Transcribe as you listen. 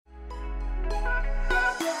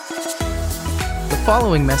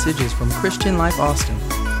following message is from Christian Life Austin.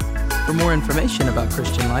 For more information about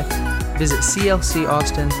Christian Life, visit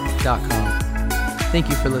clcaustin.com. Thank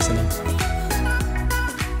you for listening.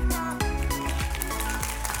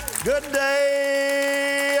 Good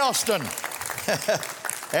day, Austin.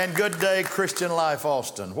 And good day, Christian Life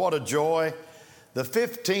Austin. What a joy. The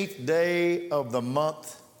 15th day of the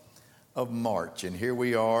month of March. And here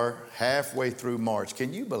we are halfway through March.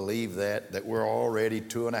 Can you believe that we're already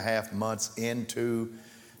 2.5 months into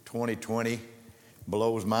 2020?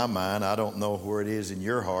 Blows my mind. I don't know where it is in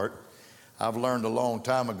your heart. I've learned a long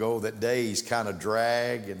time ago that days kind of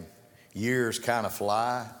drag and years kind of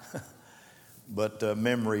fly, but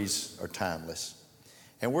memories are timeless.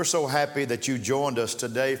 And we're so happy that you joined us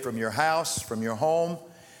today from your house, from your home.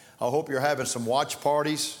 I hope you're having some watch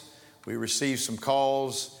parties. We received some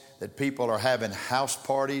calls that people are having house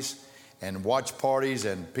parties and watch parties,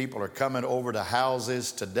 and people are coming over to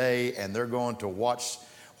houses today and they're going to watch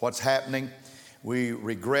what's happening. We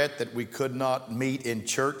regret that we could not meet in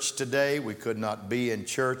church today. We could not be in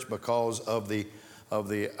church because of the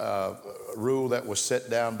rule that was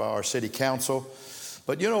set down by our city council.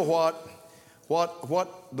 But you know what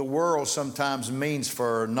the world sometimes means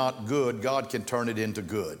for not good, God can turn it into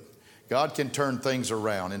good. God can turn things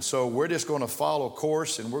around. And so we're just going to follow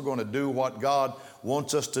course, and we're going to do what God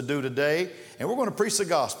wants us to do today. And we're going to preach the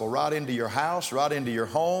gospel right into your house, right into your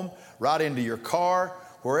home, right into your car.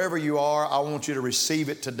 Wherever you are, I want you to receive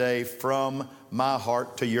it today from my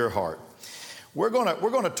heart to your heart. We're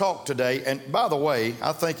going to talk today. And by the way,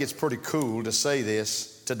 I think it's pretty cool to say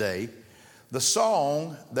this today. The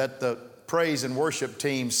song that the praise and worship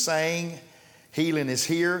team sang, Healing is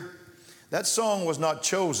Here, that song was not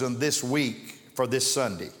chosen this week for this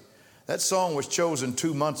Sunday. That song was chosen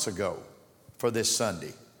 2 months ago for this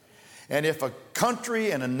Sunday. And if a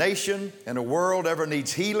country and a nation and a world ever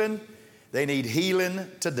needs healing, they need healing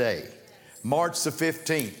today. March the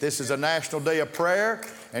 15th. This is a national day of prayer.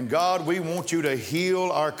 And God, we want you to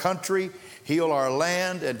heal our country, heal our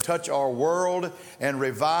land, and touch our world, and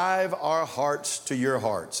revive our hearts to your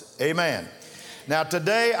hearts. Amen. Now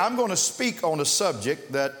today I'm going to speak on a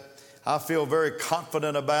subject that I feel very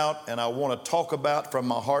confident about, and I want to talk about from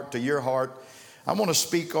my heart to your heart. I want to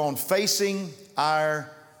speak on facing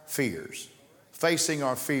our fears. Facing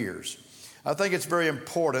our fears. I think it's very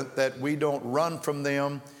important that we don't run from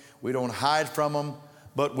them, we don't hide from them,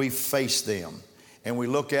 but we face them. And we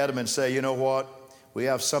look at them and say, you know what? We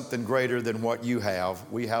have something greater than what you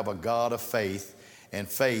have. We have a God of faith, and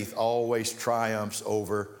faith always triumphs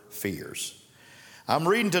over fears. I'm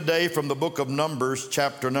reading today from the book of Numbers,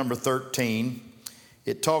 chapter number 13.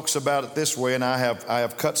 It talks about it this way, and I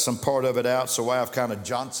have cut some part of it out, so I have kind of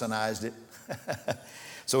Johnsonized it.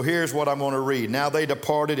 So here's what I'm going to read. Now they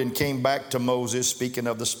departed and came back to Moses, speaking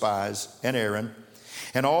of the spies, and Aaron,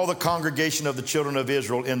 and all the congregation of the children of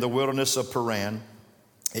Israel in the wilderness of Paran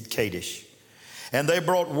at Kadesh. And they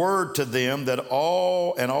brought word to them that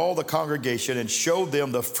all the congregation, and showed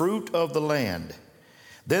them the fruit of the land.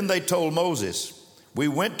 Then they told Moses, we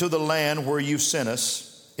went to the land where you sent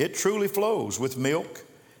us. It truly flows with milk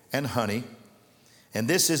and honey, and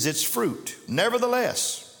this is its fruit.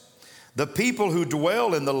 Nevertheless, the people who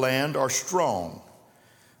dwell in the land are strong.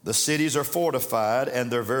 The cities are fortified, and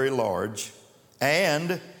they're very large.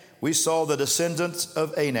 And we saw the descendants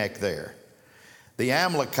of Anak there, the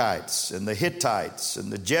Amalekites and the Hittites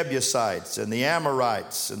and the Jebusites and the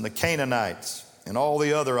Amorites and the Canaanites and all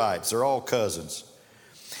the otherites. They're all cousins.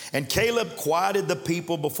 And Caleb quieted the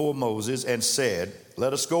people before Moses and said,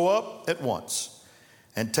 let us go up at once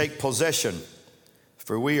and take possession,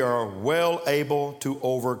 for we are well able to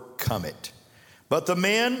overcome it. But the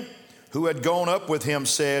men who had gone up with him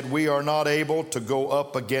said, we are not able to go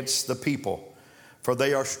up against the people, for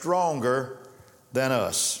they are stronger than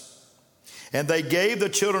us. And they gave the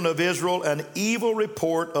children of Israel an evil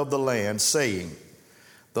report of the land, saying,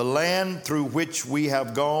 the land through which we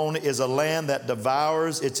have gone is a land that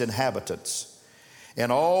devours its inhabitants. And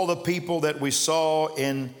all the people that we saw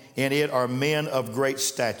in it are men of great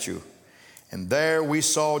stature. And there we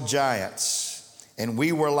saw giants, and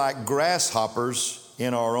we were like grasshoppers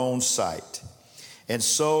in our own sight. And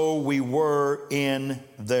so we were in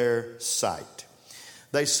their sight.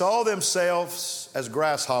 They saw themselves as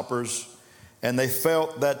grasshoppers, and they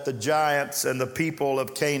felt that the giants and the people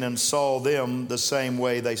of Canaan saw them the same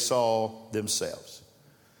way they saw themselves.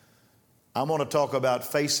 I'm going to talk about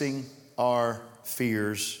facing our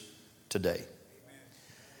fears today.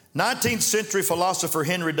 19th century philosopher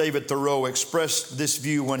Henry David Thoreau expressed this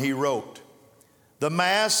view when he wrote, the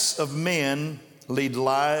mass of men lead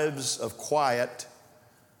lives of quiet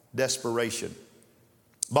desperation.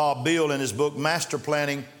 Bob Beale, in his book Master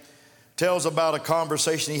Planning, tells about a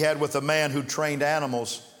conversation he had with a man who trained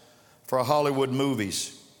animals for Hollywood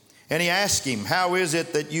movies. And he asked him, how is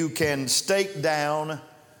it that you can stake down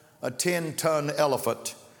a 10-ton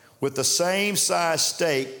elephant with the same size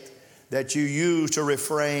stake that you use to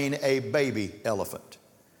refrain a baby elephant?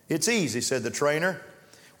 It's easy, said the trainer.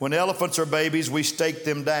 When elephants are babies, we stake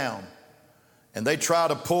them down. And they try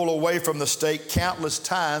to pull away from the stake countless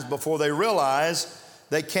times before they realize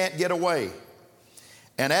they can't get away.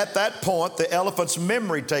 And at that point, the elephant's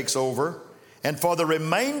memory takes over, and for the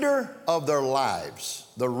remainder of their lives,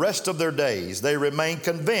 the rest of their days, they remain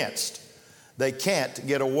convinced they can't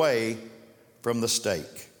get away from the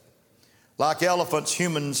stake. Like elephants,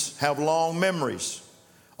 humans have long memories.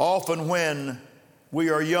 Often when we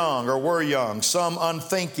are young or were young, some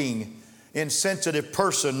unthinking, insensitive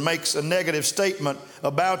person makes a negative statement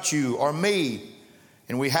about you or me,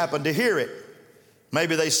 and we happen to hear it.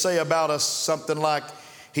 Maybe they say about us something like,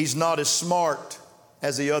 he's not as smart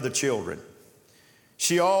as the other children.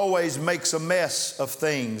 She always makes a mess of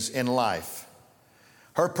things in life.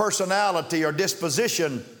 Her personality or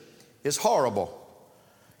disposition is horrible,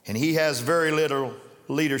 and he has very little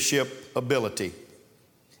leadership ability.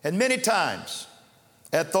 And many times,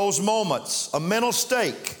 at those moments, a mental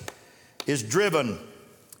stake is driven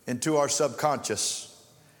into our subconscious.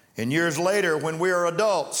 And years later, when we are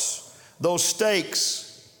adults, those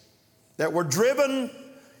stakes that were driven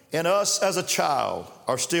in us as a child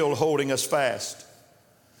are still holding us fast.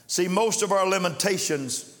 See, most of our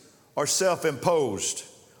limitations are self-imposed.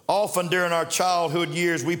 Often during our childhood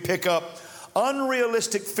years, we pick up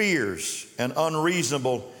unrealistic fears and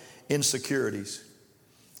unreasonable insecurities.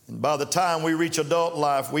 And by the time we reach adult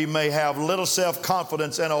life, we may have little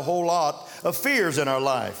self-confidence and a whole lot of fears in our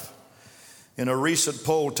life. In a recent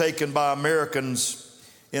poll taken by Americans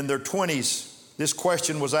in their 20s, this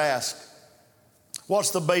question was asked: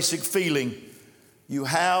 what's the basic feeling you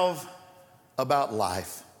have about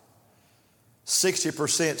life?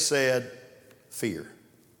 60% said fear.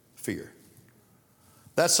 Fear.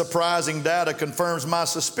 That surprising data confirms my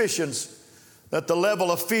suspicions that the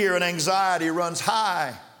level of fear and anxiety runs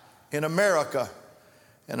high in America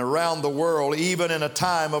and around the world, even in a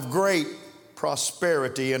time of great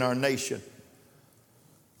prosperity in our nation.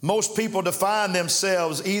 Most people define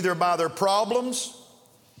themselves either by their problems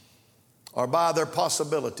or by their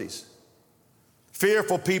possibilities.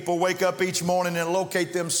 Fearful people wake up each morning and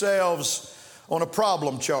locate themselves on a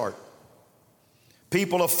problem chart.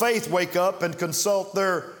 People of faith wake up and consult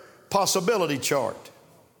their possibility chart.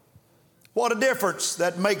 What a difference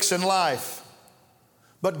that makes in life.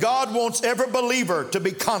 But God wants every believer to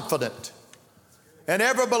be confident and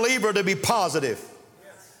every believer to be positive.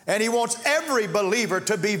 And He wants every believer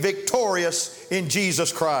to be victorious in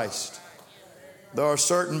Jesus Christ. There are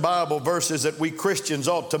certain Bible verses that we Christians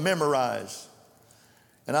ought to memorize.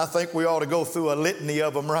 And I think we ought to go through a litany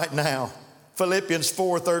of them right now. Philippians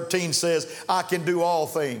 4:13 says, I can do all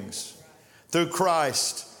things through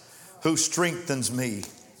Christ who strengthens me.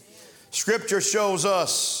 Scripture shows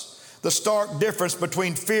us the stark difference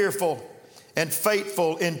between fearful and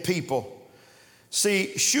faithful in people.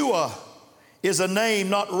 See, Shua is a name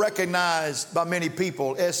not recognized by many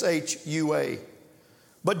people, S-H-U-A.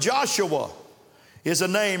 But Joshua is a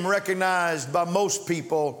name recognized by most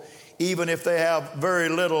people, even if they have very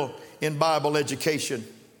little in Bible education.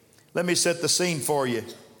 Let me set the scene for you.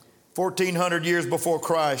 1,400 years before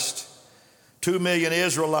Christ, 2 million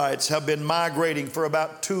Israelites have been migrating for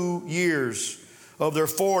about 2 years of their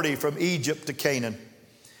 40 from Egypt to Canaan.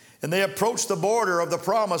 And they approached the border of the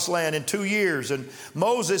promised land in 2 years, and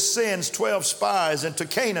Moses sends 12 spies into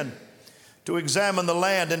Canaan to examine the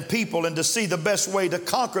land and people and to see the best way to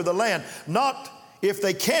conquer the land. Not if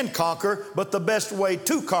they can conquer, but the best way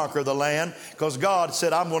to conquer the land, because God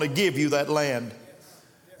said, I'm going to give you that land.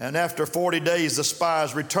 And after 40 days, the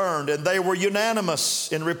spies returned, and they were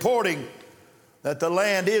unanimous in reporting that the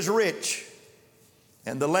land is rich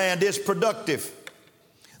and the land is productive.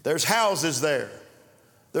 There's houses there.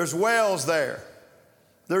 There's wells there.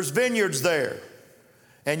 There's vineyards there.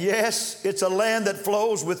 And yes, it's a land that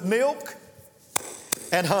flows with milk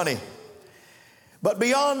and honey. But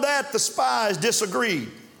beyond that, the spies disagreed.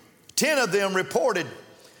 10 of them reported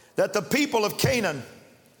that the people of Canaan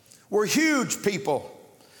were huge people,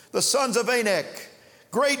 the sons of Anak,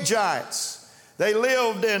 great giants. They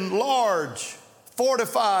lived in large,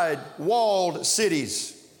 fortified, walled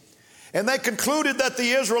cities. And they concluded that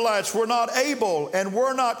the Israelites were not able and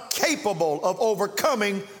were not capable of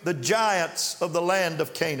overcoming the giants of the land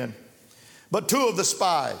of Canaan. But 2 of the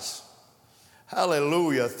spies,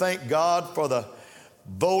 hallelujah, thank God for the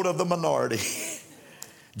vote of the minority.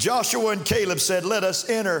 Joshua and Caleb said, let us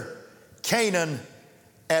enter Canaan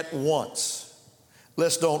at once.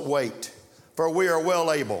 Let's don't wait, for we are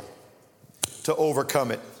well able to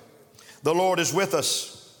overcome it. The Lord is with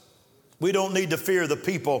us. We don't need to fear the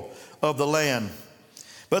people of the land.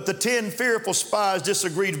 But the 10 fearful spies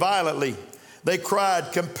disagreed violently. They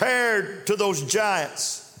cried, compared to those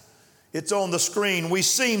giants, it's on the screen, we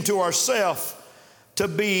seem to ourselves to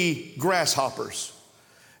be grasshoppers.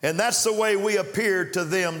 And that's the way we appear to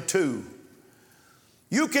them too.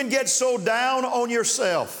 You can get so down on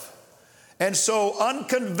yourself and so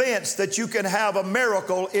unconvinced that you can have a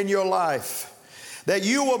miracle in your life that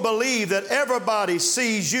you will believe that everybody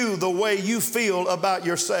sees you the way you feel about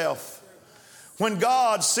yourself. When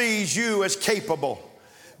God sees you as capable,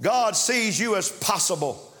 God sees you as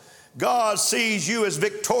possible, God sees you as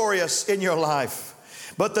victorious in your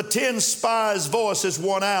life. But the 10 spies' voice is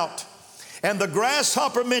worn out. And the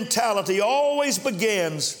grasshopper mentality always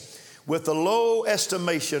begins with the low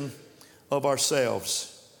estimation of ourselves.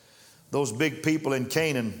 Those big people in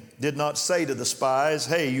Canaan did not say to the spies,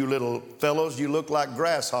 hey, you little fellows, you look like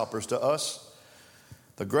grasshoppers to us.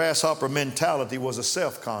 The grasshopper mentality was a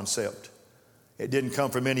self-concept. It didn't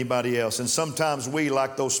come from anybody else. And sometimes we,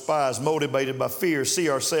 like those spies, motivated by fear, see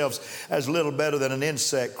ourselves as little better than an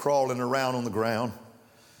insect crawling around on the ground.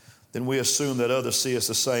 Then we assume that others see us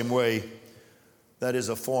the same way. That is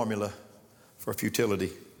a formula for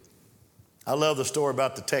futility. I love the story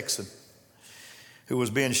about the Texan who was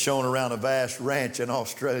being shown around a vast ranch in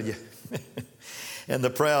Australia. And the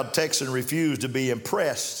proud Texan refused to be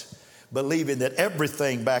impressed, believing that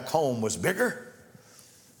everything back home was bigger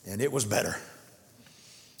and it was better.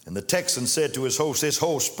 And the Texan said to his host, this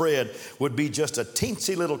whole spread would be just a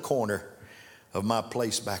teensy little corner of my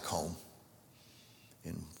place back home.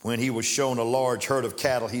 And when he was shown a large herd of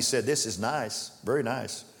cattle, he said, this is nice, very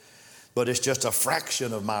nice, but it's just a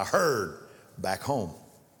fraction of my herd back home.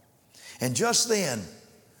 And just then,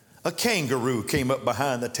 a kangaroo came up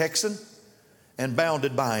behind the Texan and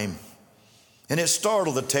bounded by him. And it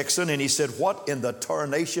startled the Texan, and he said, what in the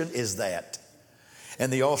tarnation is that?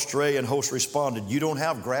 And the Australian host responded, you don't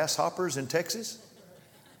have grasshoppers in Texas?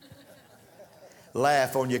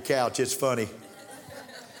 Laugh on your couch, it's funny.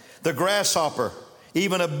 The grasshopper,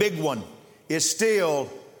 even a big one, is still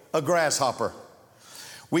a grasshopper.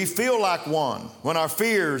 We feel like one when our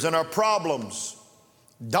fears and our problems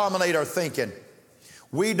dominate our thinking.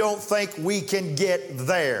 We don't think we can get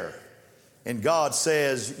there. And God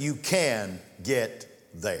says you can get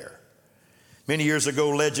there. Many years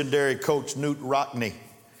ago, legendary coach Knute Rockne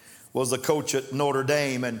was the coach at Notre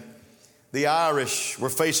Dame, and the Irish were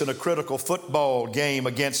facing a critical football game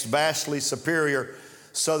against vastly superior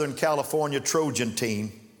Southern California Trojan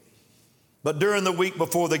team. But during the week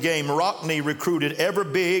before the game, Rockne recruited every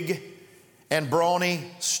big and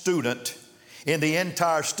brawny student in the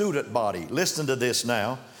entire student body, listen to this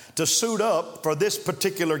now, to suit up for this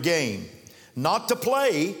particular game. Not to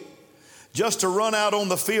play, just to run out on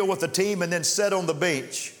the field with the team and then sit on the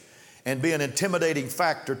bench and be an intimidating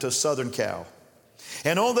factor to Southern Cal.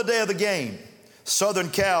 And on the day of the game,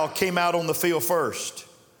 Southern Cal came out on the field first.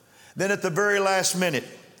 Then at the very last minute,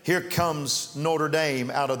 here comes Notre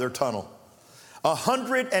Dame out of their tunnel.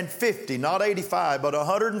 150, not 85, but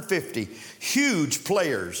 150 huge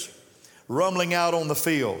players rumbling out on the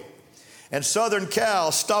field. And Southern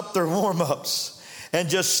Cal stopped their warm-ups and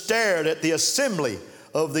just stared at the assembly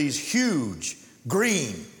of these huge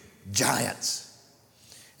green giants.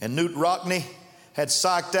 And Knute Rockne had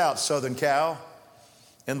psyched out Southern Cal.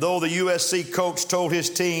 And though the USC coach told his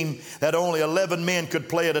team that only 11 men could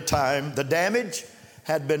play at a time, the damage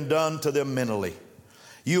had been done to them mentally.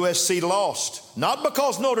 USC lost, not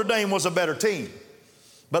because Notre Dame was a better team,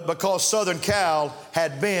 but because Southern Cal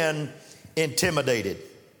had been intimidated.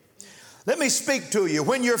 Let me speak to you.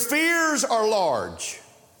 When your fears are large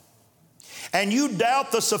and you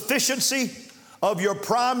doubt the sufficiency of your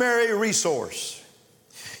primary resource,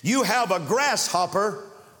 you have a grasshopper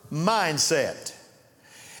mindset.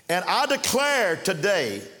 And I declare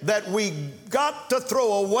today that we got to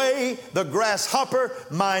throw away the grasshopper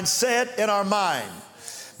mindset in our mind,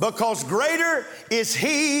 because greater is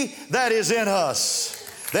He that is in us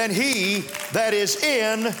than he that is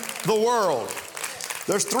in the world.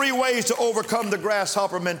 There's 3 ways to overcome the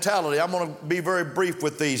grasshopper mentality. I'm going to be very brief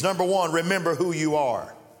with these. Number 1, remember who you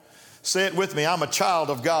are. Say it with me. I'm a child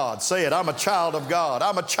of God. Say it. I'm a child of God.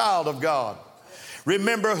 I'm a child of God.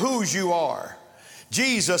 Remember whose you are.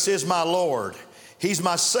 Jesus is my Lord. He's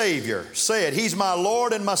my Savior. Say it. He's my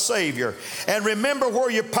Lord and my Savior. And remember where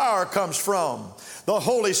your power comes from. The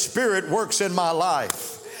Holy Spirit works in my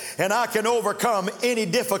life. and I can overcome any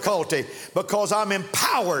difficulty because I'm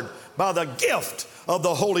empowered by the gift of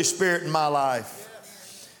the Holy Spirit in my life.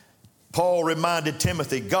 Paul reminded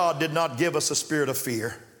Timothy, God did not give us a spirit of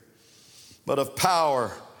fear, but of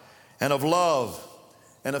power and of love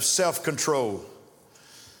and of self-control.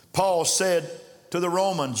 Paul said to the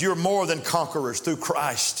Romans, you're more than conquerors through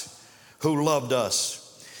Christ who loved us.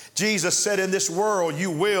 Jesus said, in this world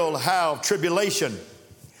you will have tribulation,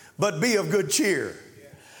 but be of good cheer.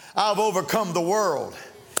 I've overcome the world,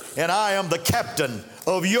 and I am the captain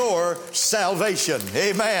of your salvation.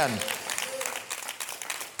 Amen.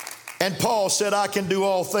 And Paul said, I can do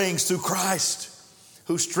all things through Christ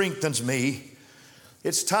who strengthens me.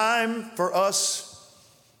 It's time for us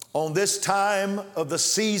on this time of the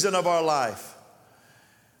season of our life,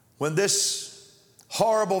 when this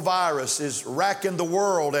horrible virus is racking the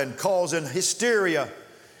world and causing hysteria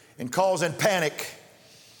and causing panic,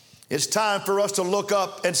 it's time for us to look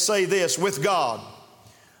up and say this: with God,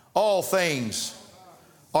 all things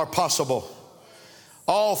are possible.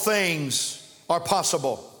 All things are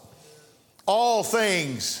possible. All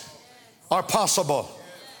things are possible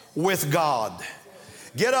with God.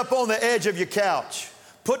 Get up on the edge of your couch.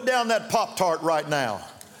 Put down that Pop-Tart right now.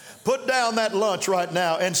 Put down that lunch right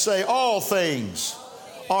now and say, all things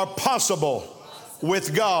are possible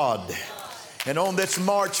with God. And on this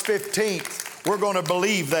March 15th, we're going to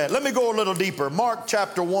believe that. Let me go a little deeper. Mark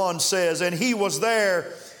chapter 1 says, and he was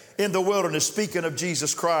there in the wilderness, speaking of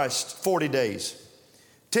Jesus Christ, 40 days,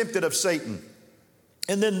 tempted of Satan.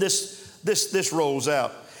 And then this rolls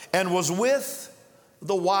out, and was with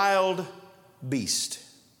the wild beast,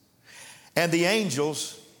 and the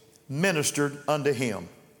angels ministered unto him.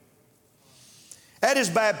 At his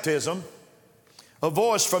baptism, a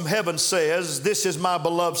voice from heaven says, this is my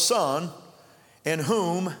beloved Son, in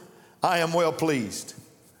whom I am well pleased.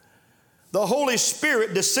 The Holy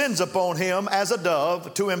Spirit descends upon him as a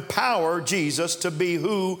dove to empower Jesus to be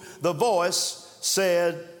who the voice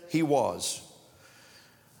said he was.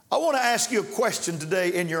 I want to ask you a question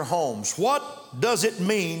today in your homes. What does it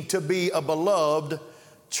mean to be a beloved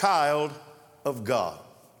child of God?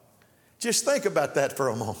 Just think about that for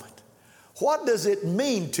a moment. What does it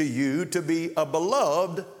mean to you to be a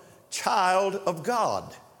beloved child of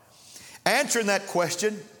God? Answering that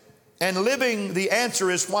question and living the answer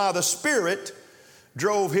is why the Spirit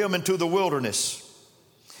drove him into the wilderness.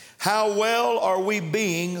 How well are we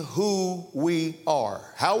being who we are?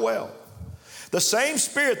 How well? The same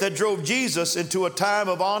Spirit that drove Jesus into a time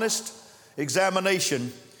of honest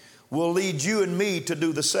examination will lead you and me to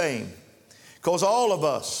do the same. Because all of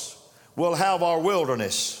us will have our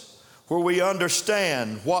wilderness where we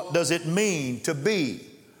understand what does it mean to be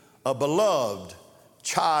a beloved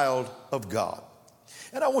child of God.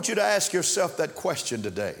 And I want you to ask yourself that question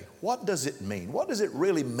today. What does it mean? What does it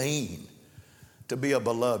really mean to be a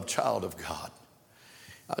beloved child of God?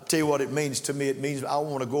 I'll tell you what it means to me. It means I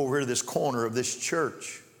want to go over to this corner of this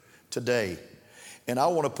church today, and I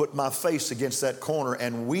want to put my face against that corner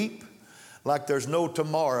and weep like there's no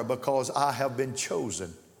tomorrow, because I have been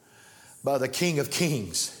chosen by the King of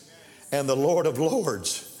Kings and the Lord of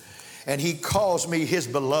Lords. And he calls me his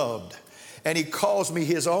beloved, and he calls me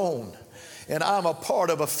his own. And I'm a part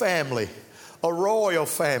of a family, a royal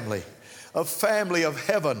family, a family of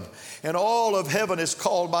heaven. And all of heaven is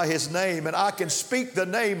called by his name. And I can speak the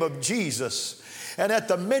name of Jesus. And at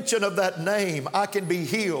the mention of that name, I can be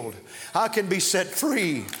healed. I can be set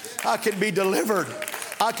free. I can be delivered.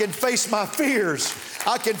 I can face my fears.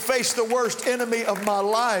 I can face the worst enemy of my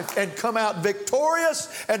life and come out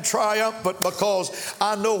victorious and triumphant, because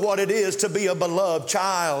I know what it is to be a beloved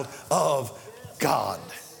child of God.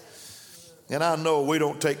 And I know we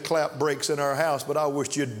don't take clap breaks in our house, but I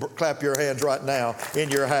wish you'd clap your hands right now in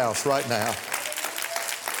your house right now.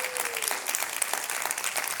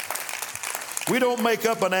 We don't make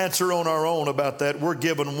up an answer on our own about that. We're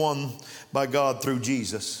given one by God through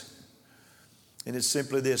Jesus. And it's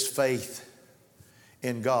simply this: faith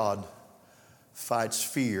in God fights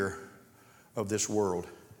fear of this world.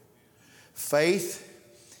 Faith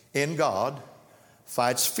in God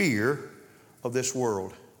fights fear of this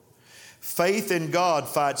world. Faith in God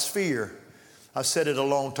fights fear. I said it a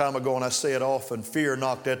long time ago, and I say it often. Fear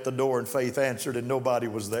knocked at the door and faith answered, and nobody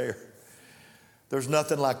was there. There's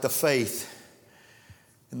nothing like the faith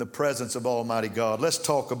in the presence of Almighty God. Let's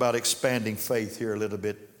talk about expanding faith here a little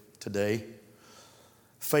bit today.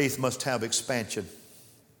 Faith must have expansion.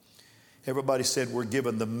 Everybody said we're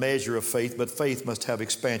given the measure of faith, but faith must have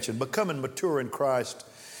expansion. Becoming mature in Christ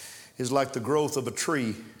is like the growth of a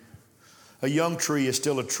tree. A young tree is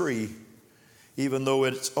still a tree, even though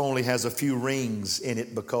it only has a few rings in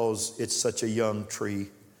it because it's such a young tree.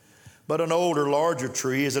 But an older, larger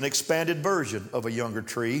tree is an expanded version of a younger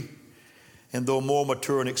tree. And though more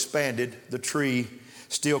mature and expanded, the tree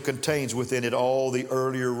still contains within it all the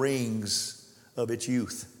earlier rings of its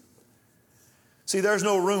youth. See, there's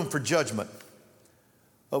no room for judgment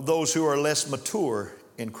of those who are less mature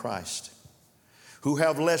in Christ, who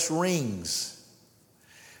have less rings,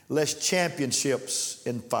 less championships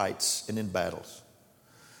in fights and in battles.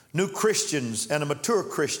 New Christians and a mature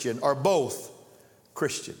Christian are both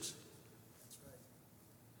Christians.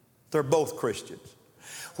 They're both Christians.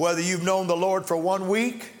 Whether you've known the Lord for 1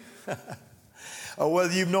 week or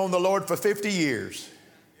whether you've known the Lord for 50 years,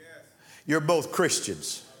 you're both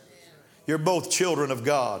Christians. You're both children of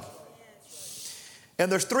God. And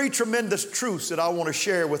there's 3 tremendous truths that I want to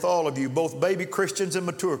share with all of you, both baby Christians and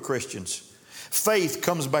mature Christians. Faith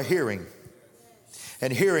comes by hearing,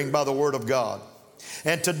 and hearing by the Word of God.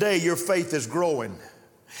 And today your faith is growing,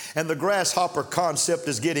 and the grasshopper concept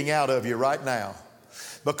is getting out of you right now,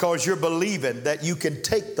 because you're believing that you can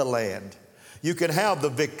take the land, you can have the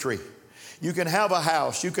victory, you can have a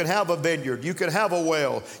house, you can have a vineyard, you can have a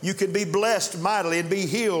well, you can be blessed mightily and be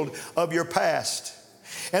healed of your past.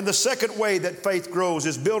 And the second way that faith grows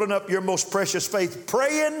is building up your most precious faith,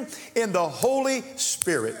 praying in the Holy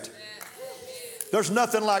Spirit. There's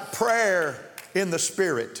nothing like prayer in the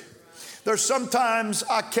Spirit. There's sometimes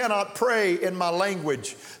I cannot pray in my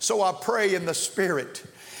language, so I pray in the Spirit.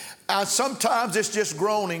 Sometimes it's just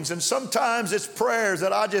groanings, and sometimes it's prayers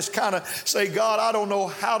that I just kind of say, God, I don't know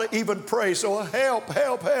how to even pray, so help,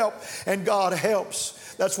 help, help, and God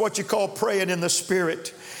helps. That's what you call praying in the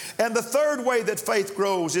Spirit. And the third way that faith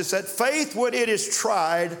grows is that faith, when it is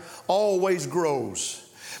tried, always grows.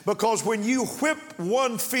 Because when you whip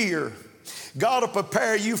one fear, God will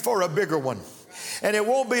prepare you for a bigger one. And it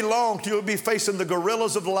won't be long till you'll be facing the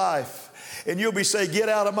gorillas of life. And you'll be saying, get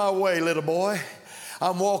out of my way, little boy.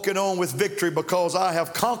 I'm walking on with victory because I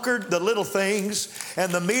have conquered the little things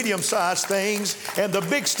and the medium-sized things, and the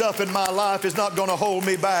big stuff in my life is not going to hold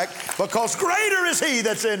me back, because greater is He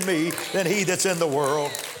that's in me than he that's in the world.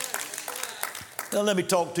 Now let me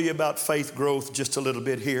talk to you about faith growth just a little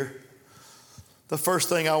bit here. The first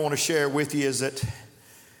thing I want to share with you is that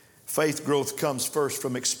faith growth comes first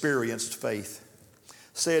from experienced faith.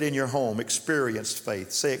 Say it in your home, experienced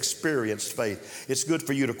faith. Say experienced faith. It's good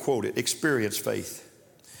for you to quote it, experienced faith.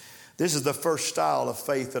 This is the first style of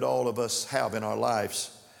faith that all of us have in our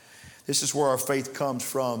lives. This is where our faith comes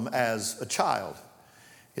from as a child.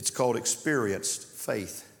 It's called experienced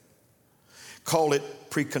faith. Call it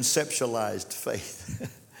preconceptualized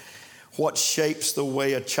faith. What shapes the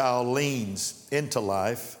way a child leans into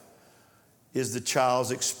life is the child's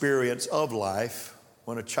experience of life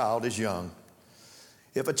when a child is young.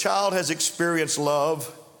 If a child has experienced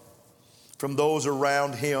love from those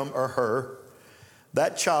around him or her,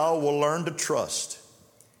 that child will learn to trust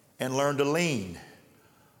and learn to lean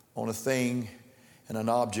on a thing and an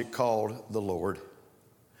object called the Lord.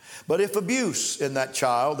 But if abuse in that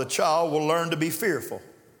child, the child will learn to be fearful,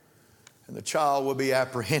 and the child will be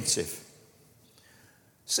apprehensive.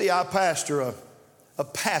 See, I pastor a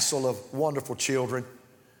passel of wonderful children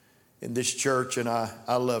in this church, and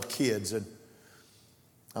I love kids, and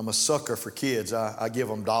I'm a sucker for kids. I give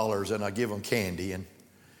them dollars and I give them candy,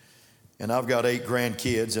 and I've got 8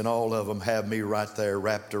 grandkids, and all of them have me right there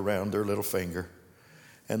wrapped around their little finger.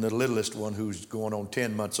 And the littlest one, who's going on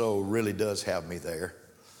 10 months old, really does have me there.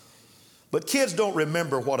 But kids don't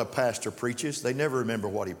remember what a pastor preaches. They never remember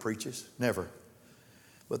what he preaches, never.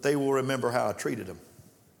 But they will remember how I treated them.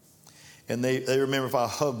 And they remember if I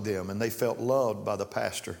hugged them and they felt loved by the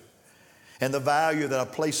pastor. And the value that I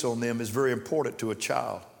place on them is very important to a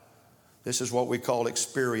child. This is what we call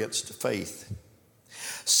experienced faith.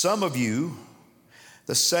 Some of you,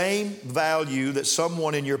 the same value that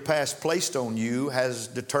someone in your past placed on you has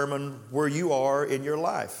determined where you are in your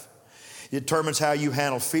life. It determines how you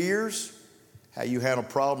handle fears, how you handle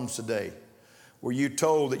problems today. Were you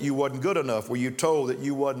told that you wasn't good enough? Were you told that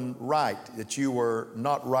you wasn't right, that you were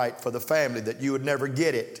not right for the family, that you would never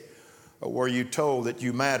get it? Or were you told that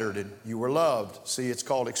you mattered and you were loved? See, it's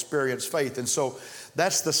called experienced faith. And so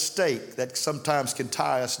that's the stake that sometimes can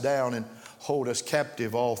tie us down and hold us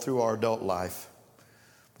captive all through our adult life.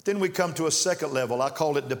 But then we come to a second level. I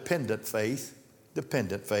call it dependent faith.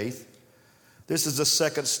 Dependent faith. This is the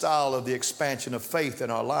second style of the expansion of faith in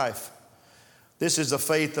our life. This is the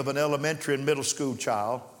faith of an elementary and middle school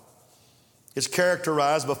child. It's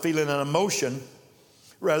characterized by feeling an emotion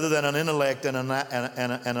rather than an intellect and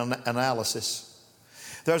an analysis.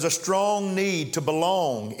 There's a strong need to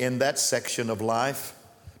belong in that section of life,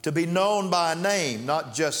 to be known by a name,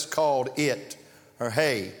 not just called it or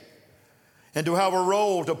hey. and to have a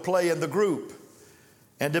role to play in the group,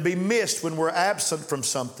 and to be missed when we're absent from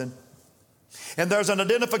something. And there's an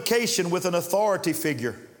identification with an authority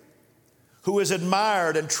figure who is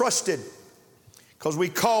admired and trusted, because we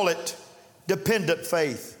call it dependent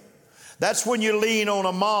faith. That's when you lean on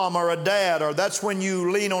a mom or a dad, or that's when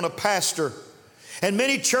you lean on a pastor. And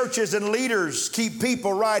many churches and leaders keep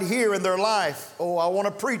people right here in their life. Oh, I want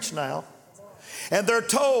to preach now. And they're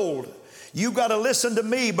told, you've got to listen to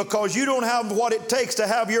me because you don't have what it takes to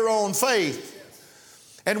have your own faith.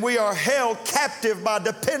 And we are held captive by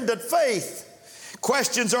dependent faith.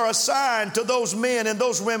 Questions are assigned to those men and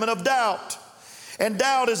those women of doubt. And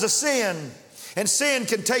doubt is a sin. And sin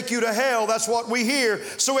can take you to hell. That's what we hear.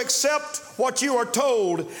 So accept what you are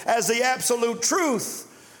told as the absolute truth,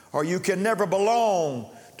 or you can never belong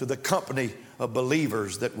to the company of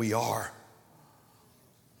believers that we are.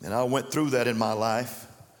 And I went through that in my life.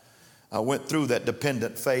 I went through that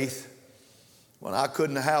dependent faith when I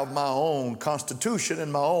couldn't have my own constitution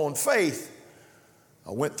and my own faith.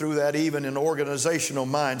 I went through that even in organizational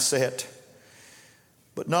mindset.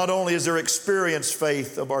 But not only is there experienced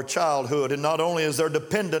faith of our childhood, and not only is there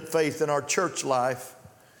dependent faith in our church life,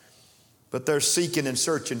 but there's seeking and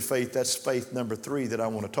searching faith. That's faith number 3 that I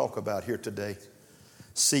want to talk about here today.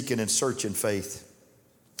 Seeking and searching faith.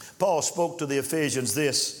 Paul spoke to the Ephesians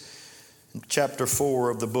this in chapter 4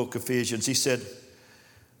 of the book of Ephesians. He said,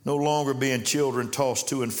 no longer being children tossed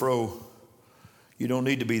to and fro. You don't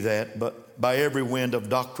need to be that, but by every wind of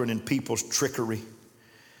doctrine and people's trickery,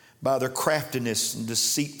 by their craftiness and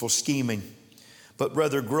deceitful scheming, but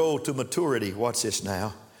rather grow to maturity. Watch this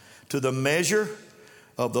now. To the measure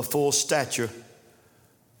of the full stature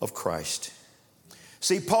of Christ.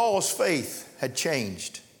 See, Paul's faith had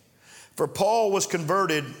changed. For Paul was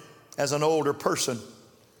converted as an older person.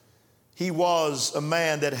 He was a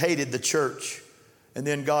man that hated the church. And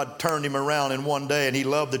then God turned him around in one day and he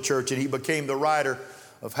loved the church and he became the writer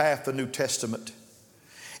of half the New Testament.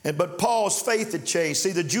 But Paul's faith had changed.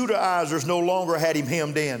 See, the Judaizers no longer had him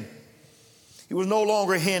hemmed in. He was no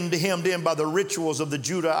longer hemmed in by the rituals of the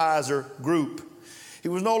Judaizer group. He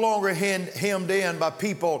was no longer hemmed in by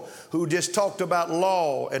people who just talked about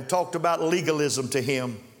law and talked about legalism to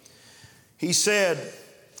him. He said,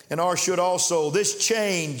 and ours should also, this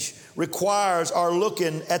change requires our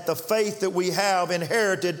looking at the faith that we have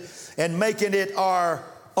inherited and making it our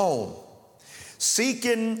own.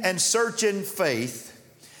 Seeking and searching faith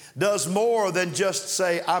does more than just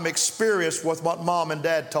say, I'm experienced with what mom and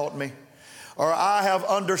dad taught me, or I have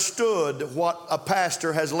understood what a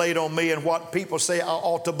pastor has laid on me and what people say I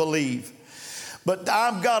ought to believe. But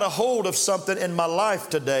I've got a hold of something in my life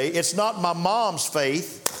today. It's not my mom's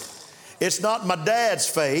faith. It's not my dad's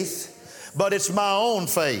faith, but it's my own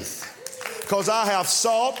faith. Because I have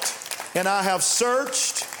sought and I have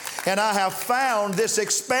searched and I have found this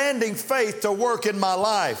expanding faith to work in my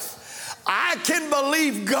life. I can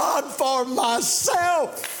believe God for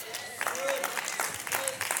myself.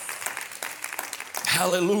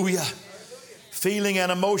 Hallelujah. Feeling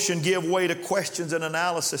and emotion give way to questions and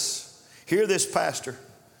analysis. Hear this, Pastor.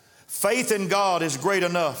 Faith in God is great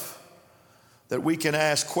enough that we can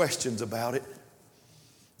ask questions about it.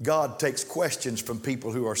 God takes questions from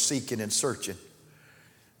people who are seeking and searching.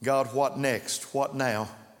 God, what next? What now?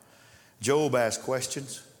 Job asked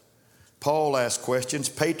questions. Paul asked questions.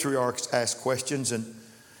 Patriarchs asked questions. And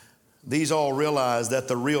these all realize that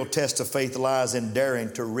the real test of faith lies in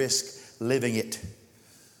daring to risk living it.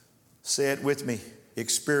 Say it with me.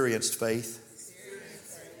 Experienced faith.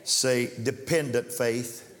 Say dependent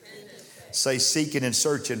faith. Say seeking and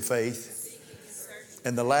searching faith.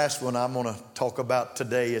 And the last one I'm going to talk about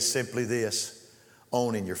today is simply this: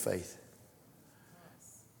 owning your faith.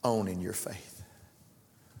 Owning your faith.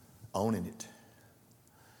 Owning it.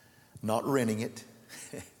 Not renting it.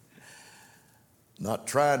 Not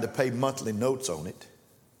trying to pay monthly notes on it.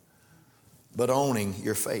 But owning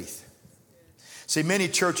your faith. See, many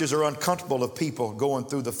churches are uncomfortable of people going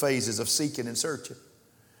through the phases of seeking and searching.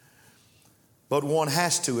 But one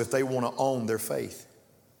has to if they want to own their faith.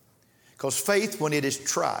 Because faith, when it is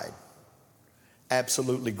tried,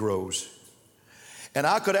 absolutely grows. And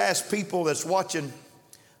I could ask people that's watching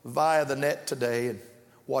via the net today and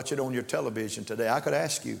watching on your television today, I could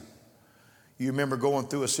ask you, you remember going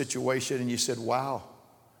through a situation and you said, wow,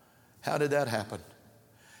 how did that happen?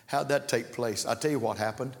 How'd that take place? I'll tell you what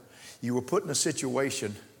happened. You were put in a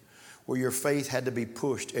situation where your faith had to be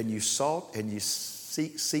pushed, and you sought and you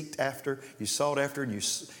sought after and you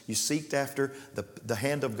seeked after the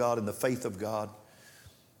hand of God and the faith of God.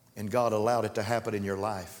 And God allowed it to happen in your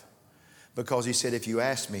life. Because he said, if you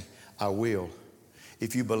ask me, I will.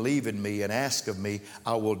 If you believe in me and ask of me,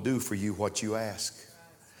 I will do for you what you ask.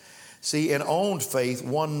 See, in owned faith,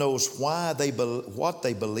 one knows what they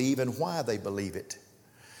believe and why they believe it.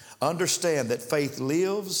 Understand that faith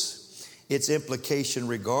lives its implication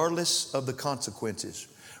regardless of the consequences,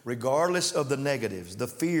 regardless of the negatives, the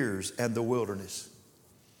fears, and the wilderness.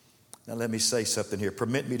 Now let me say something here.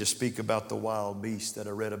 Permit me to speak about the wild beast that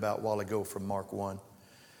I read about a while ago from Mark 1.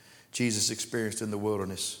 Jesus experienced in the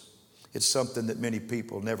wilderness. It's something that many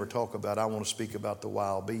people never talk about. I want to speak about the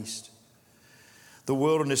wild beast. The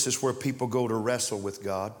wilderness is where people go to wrestle with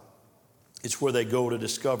God. It's where they go to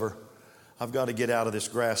discover, I've got to get out of this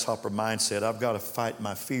grasshopper mindset. I've got to fight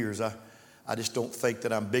my fears. I just don't think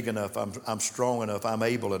that I'm big enough. I'm strong enough. I'm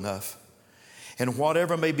able enough. And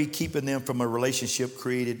whatever may be keeping them from a relationship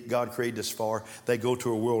God created us for, they go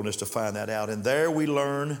to a wilderness to find that out. And there we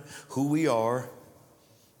learn who we are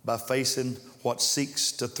by facing what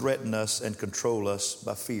seeks to threaten us and control us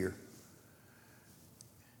by fear.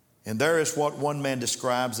 And there is what one man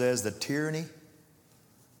describes as the tyranny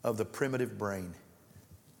of the primitive brain.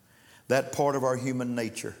 That part of our human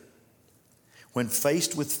nature, when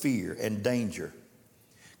faced with fear and danger,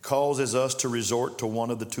 causes us to resort to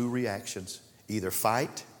one of the two reactions, either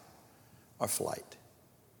fight or flight.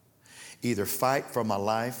 Either fight for my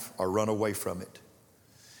life or run away from it.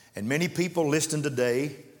 And many people listening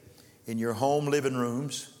today, in your home living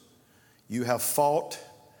rooms, you have fought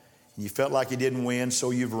and you felt like you didn't win,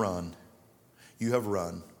 so you've run. You have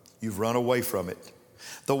run. You've run away from it.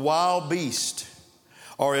 The wild beasts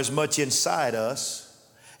are as much inside us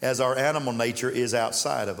as our animal nature is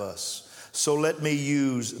outside of us. So let me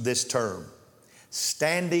use this term,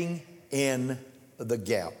 standing in the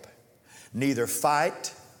gap. Neither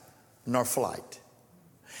fight nor flight.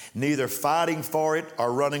 Neither fighting for it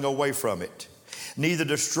or running away from it. Neither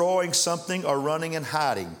destroying something or running and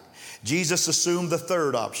hiding. Jesus assumed the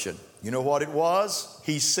third option. You know what it was?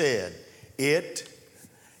 He said, "It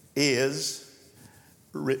is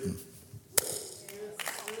written."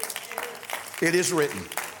 It is written.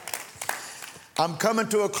 I'm coming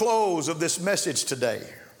to a close of this message today.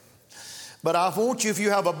 But I want you, if you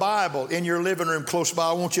have a Bible in your living room close by,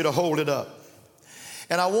 I want you to hold it up.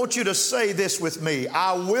 And I want you to say this with me.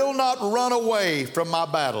 I will not run away from my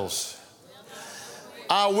battles.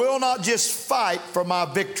 I will not just fight for my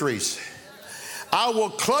victories. I will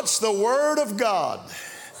clutch the Word of God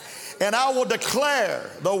and I will declare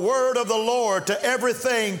the word of the Lord to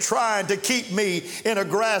everything trying to keep me in a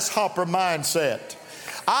grasshopper mindset.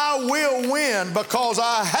 I will win because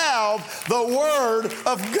I have the Word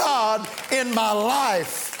of God in my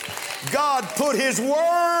life. God put His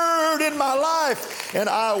Word in my life, and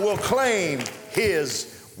I will claim His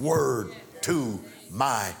Word to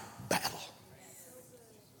my battle.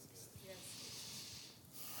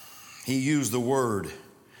 He used the Word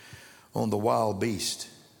on the wild beast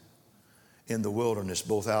in the wilderness,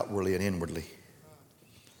 both outwardly and inwardly.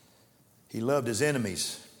 He loved His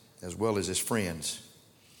enemies as well as His friends.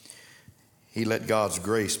 He let God's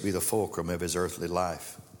grace be the fulcrum of His earthly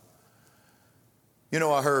life. You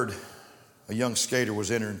know, I heard a young skater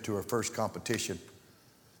was entering into her first competition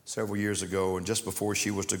several years ago, and just before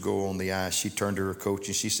she was to go on the ice, she turned to her coach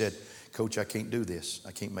and she said, "Coach, I can't do this.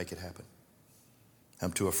 I can't make it happen.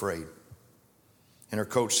 I'm too afraid." And her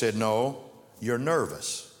coach said, "No, you're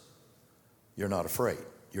nervous. You're not afraid.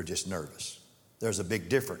 You're just nervous. There's a big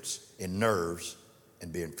difference in nerves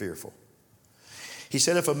and being fearful." He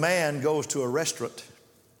said, if a man goes to a restaurant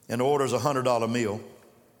and orders a $100 meal,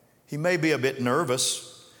 he may be a bit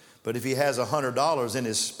nervous, but if he has $100 in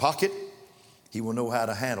his pocket, he will know how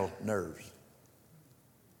to handle nerves.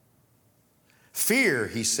 Fear,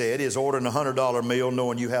 he said, is ordering a $100 meal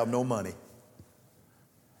knowing you have no money.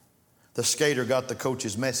 The skater got the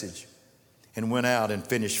coach's message and went out and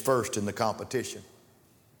finished first in the competition.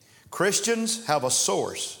 Christians have a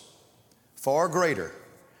source far greater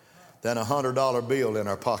than a $100 bill in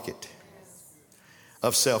our pocket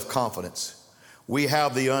of self-confidence. We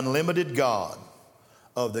have the unlimited God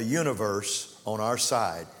of the universe on our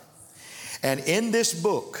side. And in this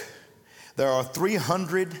book, there are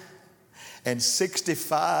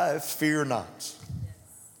 365 fear nots.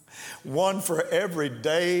 One for every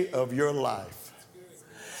day of your life.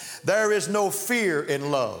 There is no fear in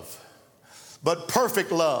love, but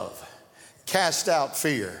perfect love casts out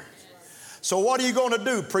fear. So what are you going to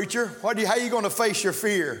do, preacher? How are you going to face your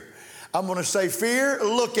fear? I'm going to say, fear,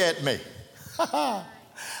 look at me.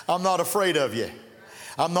 I'm not afraid of you.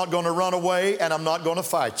 I'm not going to run away, and I'm not going to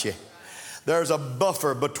fight you. There's a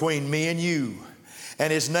buffer between me and you,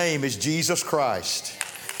 and His name is Jesus Christ.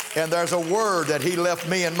 And there's a word that He left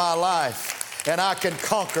me in my life, and I can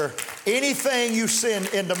conquer Anything you send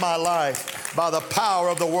into my life by the power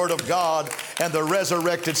of the Word of God and the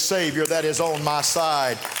resurrected Savior that is on my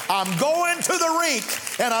side, I'm going to the rink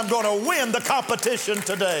and I'm going to win the competition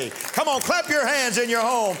today. Come on, clap your hands in your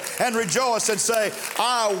home and rejoice and say,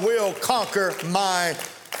 I will conquer my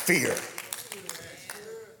fear.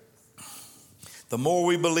 The more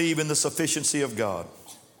we believe in the sufficiency of God,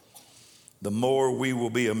 the more we will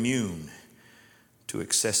be immune to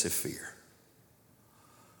excessive fear.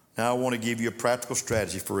 Now I want to give you a practical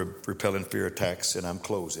strategy for repelling fear attacks, and I'm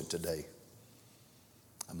closing today.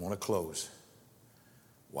 I want to close.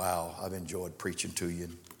 Wow, I've enjoyed preaching to you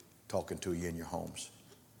and talking to you in your homes.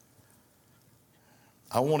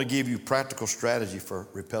 I want to give you practical strategy for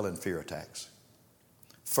repelling fear attacks.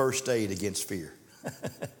 First aid against fear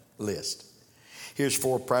list. Here's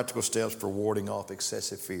 4 practical steps for warding off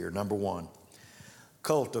excessive fear. Number 1,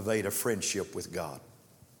 cultivate a friendship with God.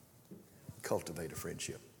 Cultivate a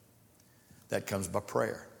friendship. That comes by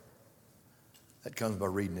prayer. That comes by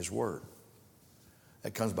reading His Word.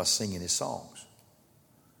 That comes by singing His songs.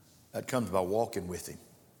 That comes by walking with Him.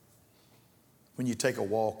 When you take a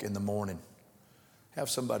walk in the morning, have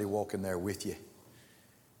somebody walking there with you.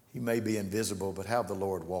 He may be invisible, but have the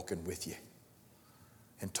Lord walking with you.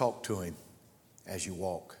 And talk to Him as you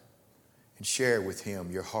walk. And share with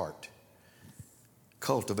Him your heart.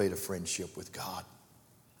 Cultivate a friendship with God.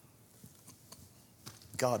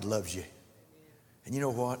 God loves you. And you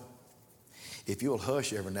know what? If you'll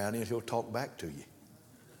hush every now and then, He'll talk back to you.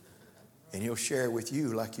 And He'll share with you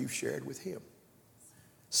like you've shared with Him.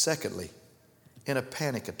 Secondly, in a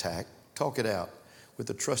panic attack, talk it out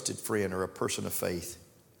with a trusted friend or a person of faith.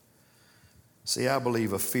 See, I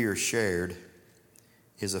believe a fear shared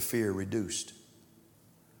is a fear reduced.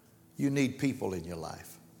 You need people in your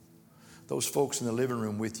life. Those folks in the living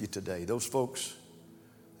room with you today, those folks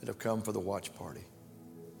that have come for the watch party.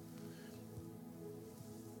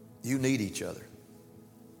 You need each other.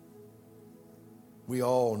 We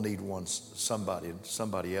all need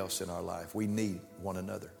somebody else in our life. We need one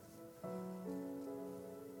another.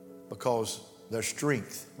 Because there's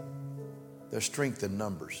strength in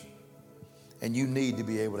numbers. And you need to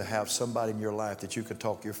be able to have somebody in your life that you can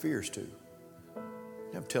talk your fears to.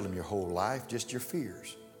 You don't tell them your whole life, just your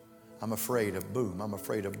fears. I'm afraid of boom. I'm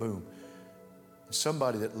afraid of boom.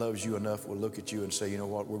 Somebody that loves you enough will look at you and say, you know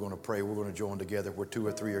what, we're going to pray, we're going to join together. Where 2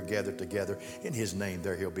 or 3 are gathered together in His name,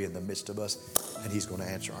 there He'll be in the midst of us, and He's going to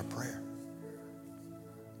answer our prayer.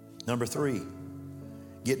 Number 3,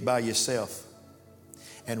 get by yourself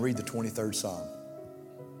and read the 23rd Psalm.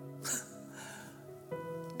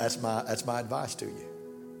 That's my advice to you.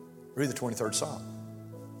 Read the 23rd Psalm.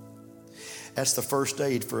 That's the first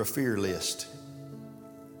aid for a fear list.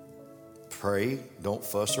 Pray, don't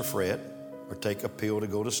fuss or fret, or take a pill to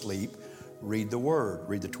go to sleep. Read the Word.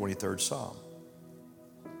 Read the 23rd Psalm.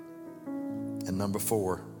 And number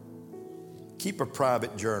 4, keep a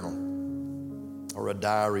private journal or a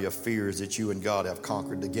diary of fears that you and God have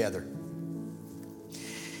conquered together.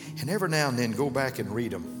 And every now and then go back and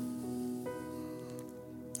read them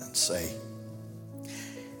and say,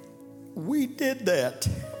 we did that.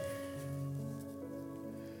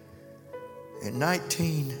 In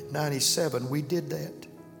 1997, we did that.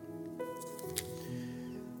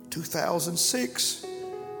 2006,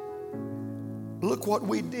 look what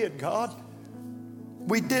we did, God.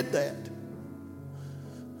 We did that.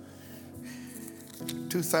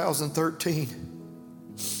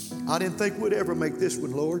 2013, I didn't think we'd ever make this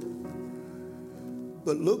one, Lord.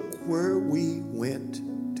 But look where we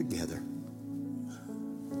went together.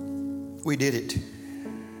 We did it.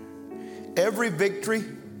 Every victory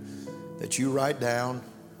that you write down,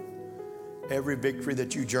 every victory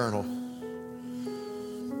that you journal,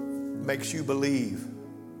 makes you believe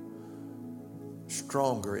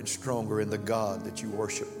stronger and stronger in the God that you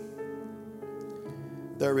worship.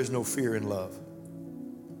 There is no fear in love.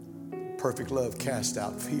 Perfect love casts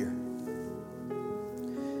out fear.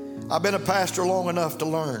 I've been a pastor long enough to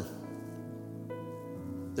learn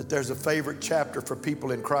that there's a favorite chapter for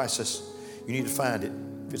people in crisis. You need to find it.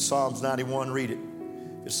 If it's Psalms 91, read it.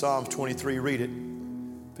 If it's Psalms 23, read it.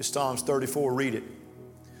 If it's Psalms 34, read it.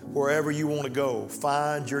 Wherever you want to go,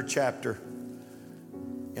 find your chapter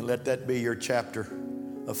and let that be your chapter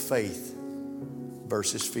of faith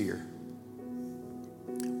versus fear.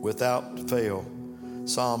 Without fail,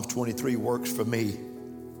 Psalms 23 works for me.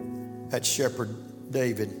 That shepherd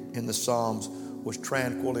David in the Psalms was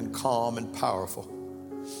tranquil and calm and powerful.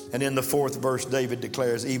 And in the 4th verse, David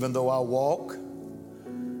declares, even though I walk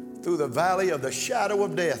through the valley of the shadow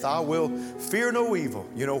of death, I will fear no evil.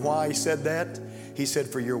 You know why he said that? He said,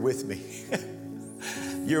 for you're with me.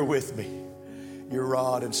 You're with me. Your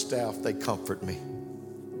rod and staff, they comfort me.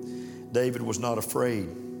 David was not afraid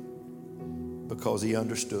because he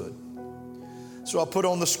understood. So I put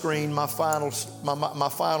on the screen my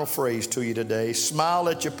final phrase to you today. Smile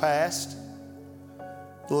at your past.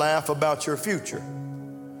 Laugh about your future.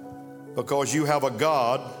 Because you have a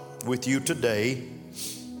God with you today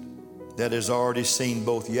that has already seen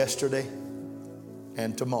both yesterday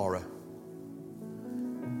and tomorrow.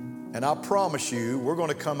 And I promise you, we're going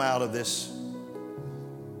to come out of this.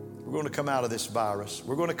 We're going to come out of this virus.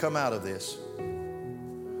 We're going to come out of this.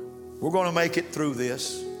 We're going to make it through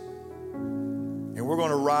this. And we're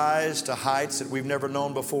going to rise to heights that we've never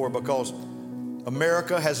known before, because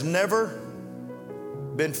America has never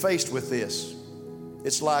been faced with this.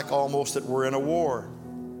 It's like almost that we're in a war.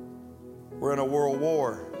 We're in a world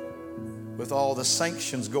war with all the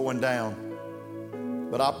sanctions going down.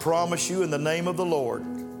 But I promise you in the name of the Lord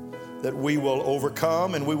that we will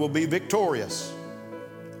overcome and we will be victorious.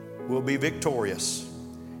 We'll be victorious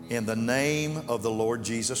in the name of the Lord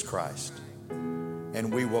Jesus Christ.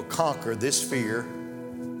 And we will conquer this fear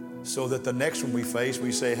so that the next one we face,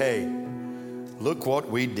 we say, hey, look what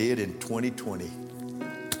we did in 2020.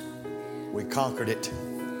 We conquered it.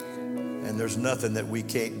 And there's nothing that we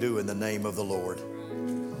can't do in the name of the Lord.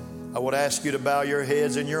 I would ask you to bow your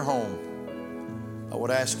heads in your home. I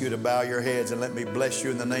would ask you to bow your heads and let me bless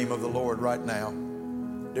you in the name of the Lord right now.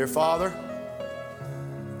 Dear Father,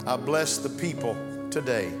 I bless the people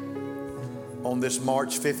today on this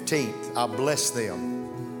March 15th. I bless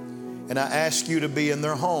them. And I ask you to be in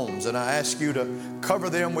their homes, and I ask you to cover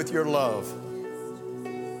them with your love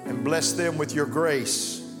and bless them with your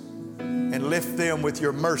grace and lift them with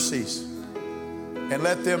your mercies, and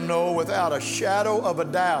let them know without a shadow of a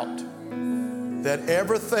doubt that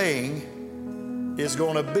everything is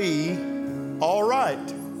going to be all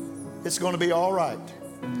right. It's going to be all right.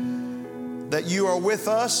 That you are with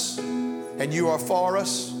us and you are for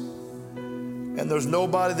us, and there's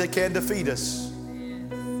nobody that can defeat us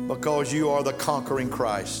because you are the conquering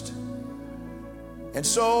Christ. And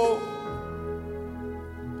so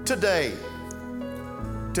today,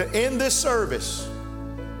 to end this service,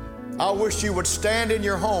 I wish you would stand in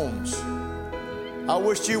your homes. I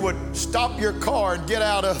wish you would stop your car and get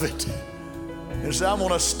out of it and say, I'm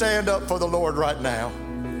going to stand up for the Lord right now.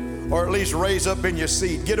 Or at least raise up in your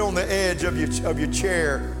seat. Get on the edge of your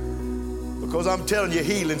chair, because I'm telling you,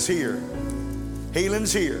 healing's here.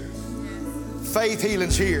 Healing's here. Faith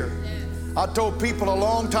healing's here. I told people a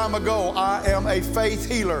long time ago, I am a faith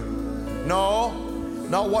healer. No,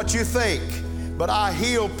 not what you think, but I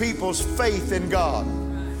heal people's faith in God.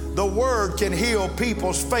 The Word can heal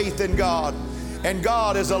people's faith in God, and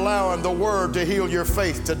God is allowing the Word to heal your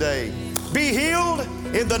faith today. Be healed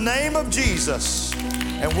in the name of Jesus,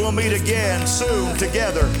 and we'll meet again soon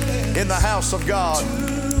together in the house of God.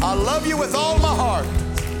 I love you with all my heart.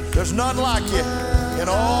 There's none like you in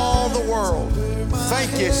all the world.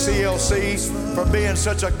 Thank you, CLC, for being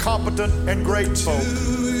such a competent and great folk.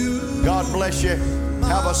 God bless you.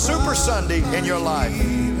 Have a super Sunday in your life.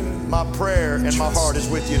 My prayer and my heart is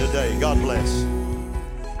with you today. God bless.